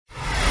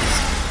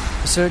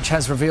Research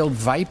has revealed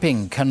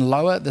vaping can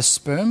lower the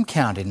sperm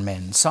count in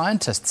men.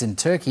 Scientists in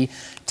Turkey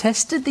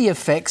tested the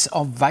effects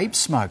of vape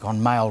smoke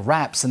on male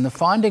raps, and the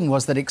finding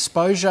was that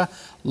exposure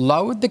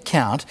lowered the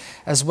count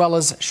as well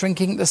as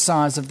shrinking the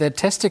size of their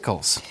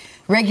testicles.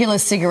 Regular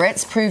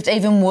cigarettes proved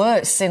even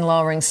worse in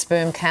lowering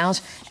sperm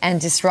count and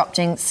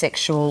disrupting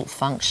sexual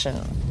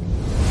function.